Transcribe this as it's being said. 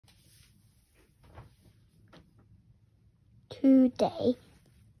Today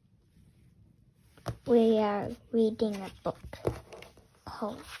we are reading a book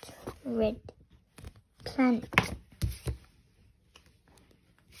called Red Planet.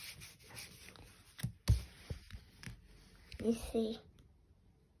 You see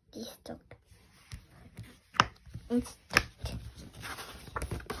this dog.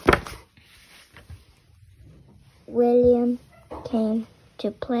 William came to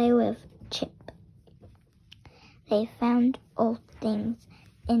play with Chip. They found old things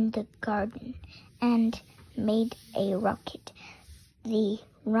in the garden and made a rocket. The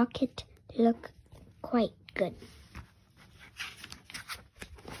rocket looked quite good.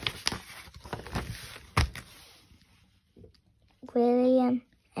 William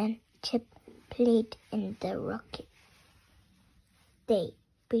and Chip played in the rocket. They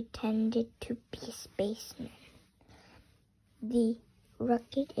pretended to be spacemen. The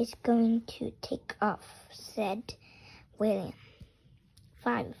rocket is going to take off, said William.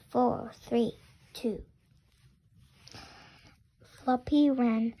 5, 4, 3, 2. Floppy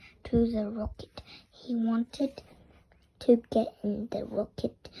ran to the rocket. He wanted to get in the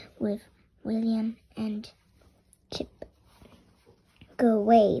rocket with William and Chip. Go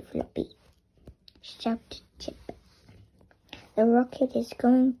away, Floppy, shouted Chip. The rocket is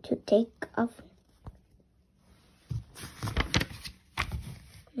going to take off.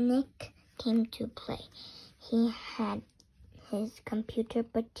 Nick came to play. He had his computer,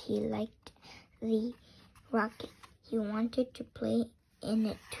 but he liked the rocket. He wanted to play in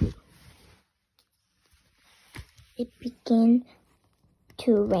it too. It began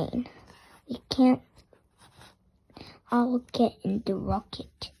to rain. We can't all get in the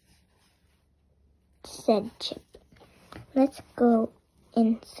rocket, said Chip. Let's go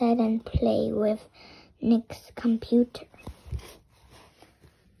inside and play with Nick's computer.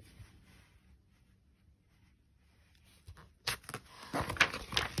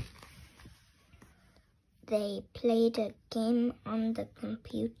 They played a game on the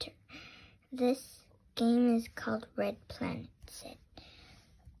computer. This game is called Red Planet, said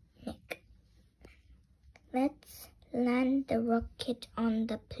Nick. Let's land the rocket on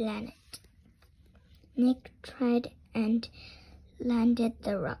the planet. Nick tried and landed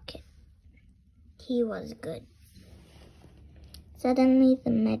the rocket. He was good. Suddenly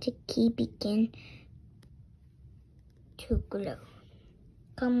the magic key began to glow.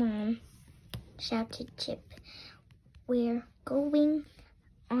 Come on, shouted Chip. We're going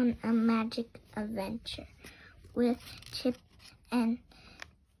on a magic adventure with Chip, and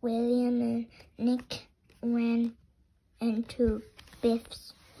William and Nick ran into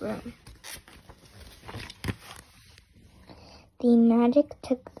Biff's room. The magic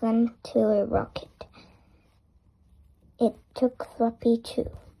took them to a rocket. It took Floppy too.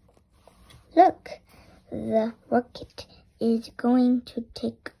 Look, the rocket is going to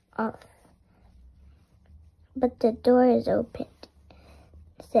take off. But the door is open,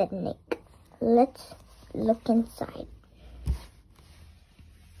 said Nick. Let's look inside.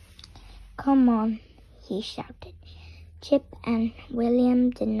 Come on, he shouted. Chip and William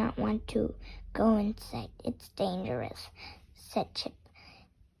did not want to go inside. It's dangerous, said Chip.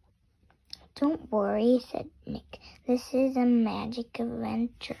 Don't worry, said Nick. This is a magic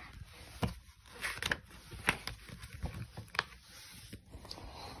adventure.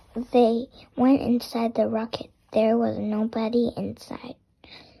 They went inside the rocket. There was nobody inside.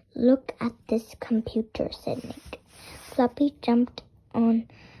 Look at this computer, said Nick. Floppy jumped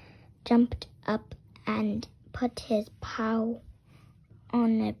up and put his paw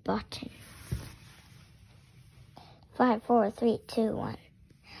on a button. 5, 4, 3, 2, 1.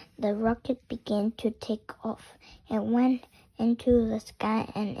 The rocket began to take off. It went into the sky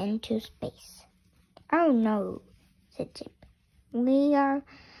and into space. Oh no, said Chip.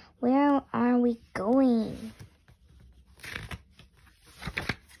 Where are we going?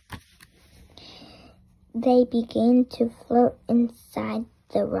 They began to float inside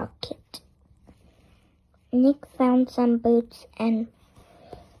the rocket. Nick found some boots and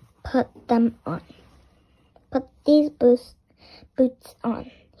put them on. Put these boots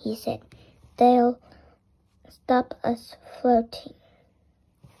on, he said. They'll stop us floating.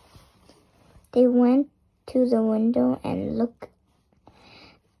 They went to the window and looked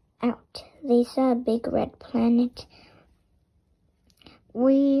out. They saw a big red planet.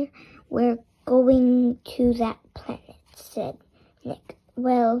 We're going to that planet, said Nick.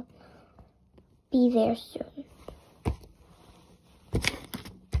 We'll be there soon.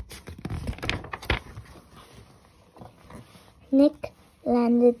 Nick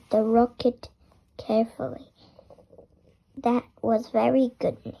landed the rocket carefully. That was very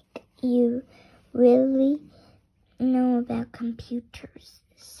good, Nick. You really know about computers,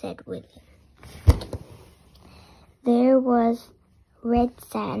 said William. There was red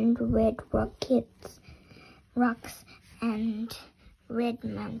sand, red rocks, and red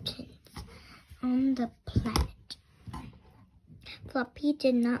mountains on the planet. Floppy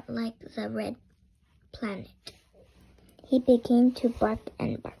did not like the red planet. He began to bark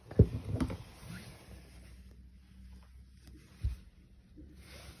and bark.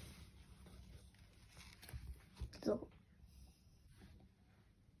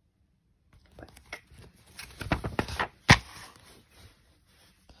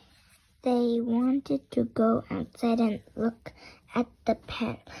 They wanted to go outside and look at the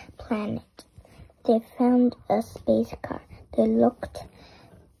planet. They found a space car. They looked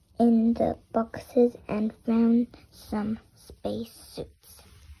in the boxes and found some space suits.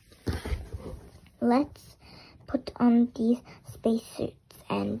 Let's put on these space suits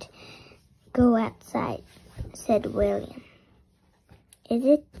and go outside, said William. Is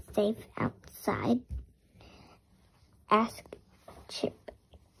it safe outside? Asked Chip.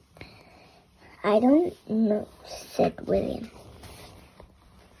 I don't know, said William.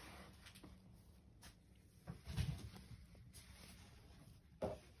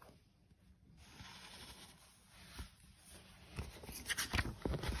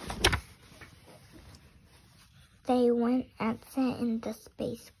 They went outside in the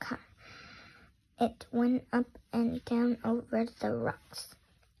space car. It went up and down over the rocks,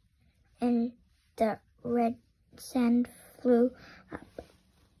 and the red sand flew up.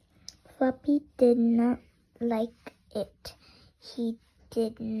 Floppy did not like it. He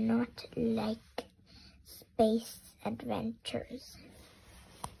did not like space adventures.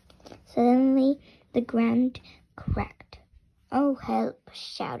 Suddenly, the ground cracked. Oh, help,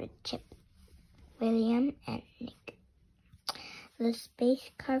 shouted Chip, William, and Nick. The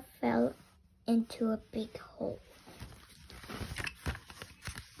space car fell into a big hole.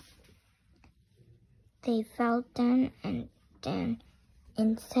 They fell down and down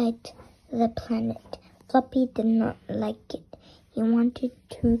inside the planet. Floppy did not like it. He wanted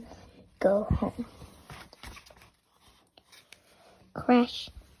to go home. Crash!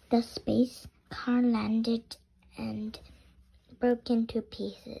 The space car landed and broke into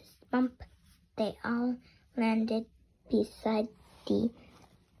pieces. Bump! They all landed beside the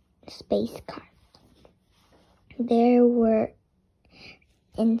space car. They were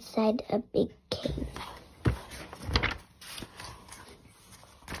inside a big cave.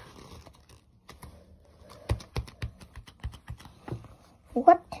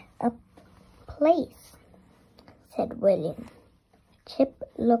 What a place, said William. Chip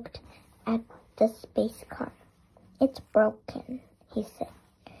looked at the space car. It's broken, he said.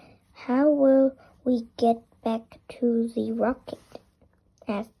 How will we get back to the rocket?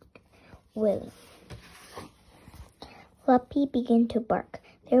 Asked William. Floppy began to bark.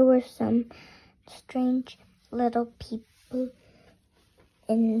 There were some strange little people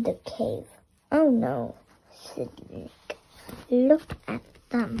in the cave. Oh no, said Nick. Look at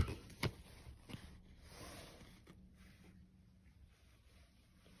them.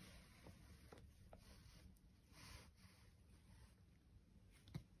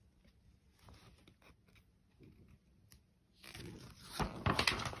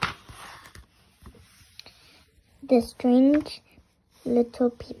 The strange little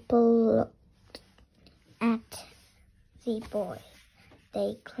people looked at the boy.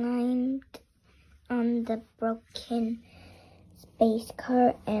 They climbed on the broken space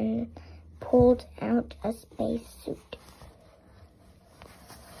car and pulled out a space suit.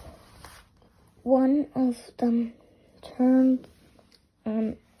 One of them turned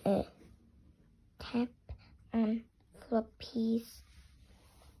on a tap on Floppy's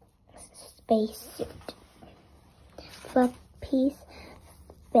spacesuit. Floppy's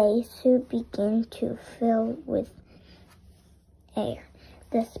spacesuit began to fill with air.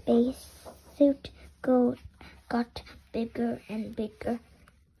 The spacesuit got bigger and bigger.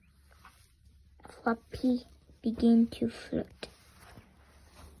 Floppy began to float.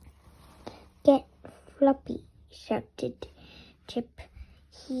 Get Floppy, shouted Chip.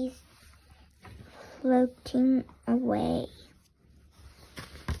 He's floating away.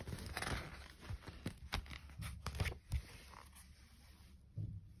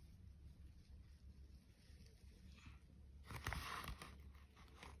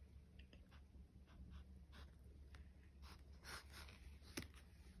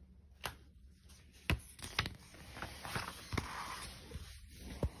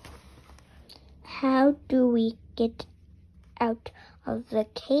 How do we get out of the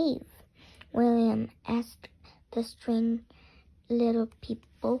cave? William asked the strange little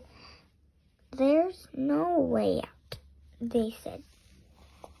people. There's no way out, they said.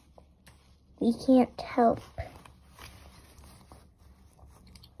 We can't help.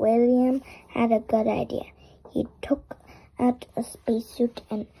 William had a good idea. He took out a spacesuit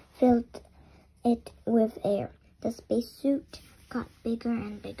and filled it with air. The spacesuit got bigger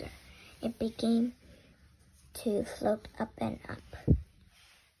and bigger. It began to float up and up.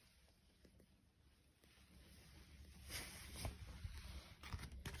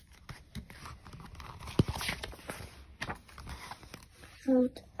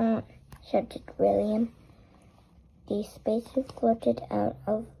 Float on, shouted William. The spacesuit floated out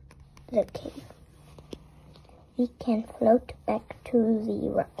of the cave. We can float back to the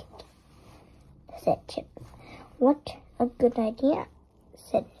rocket, said Chip. What a good idea,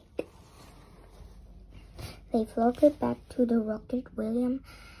 said Nick. They floated back to the rocket. William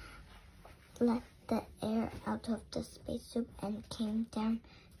let the air out of the spacesuit and came down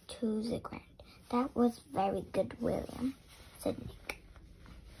to the ground. That was very good, William, said Nick.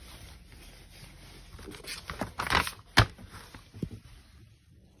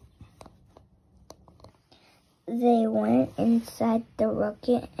 They went inside the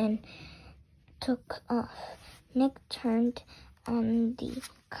rocket and took off. Nick turned on the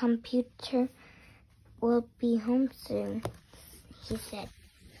computer. We'll be home soon, he said.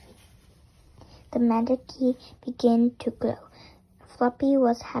 The magic key began to glow. Floppy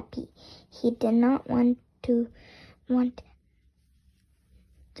was happy. He did not want the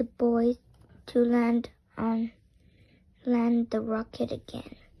boys to land the rocket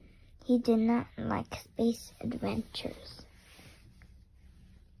again. He did not like space adventures.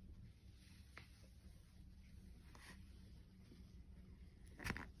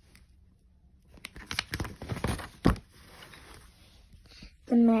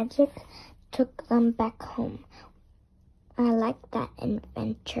 The magic took them back home. I like that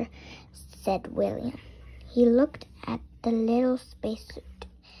adventure, said William. He looked at the little spacesuit.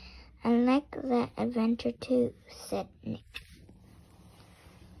 I like that adventure too, said Nick.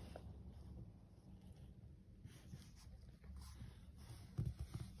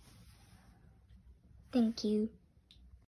 Thank you.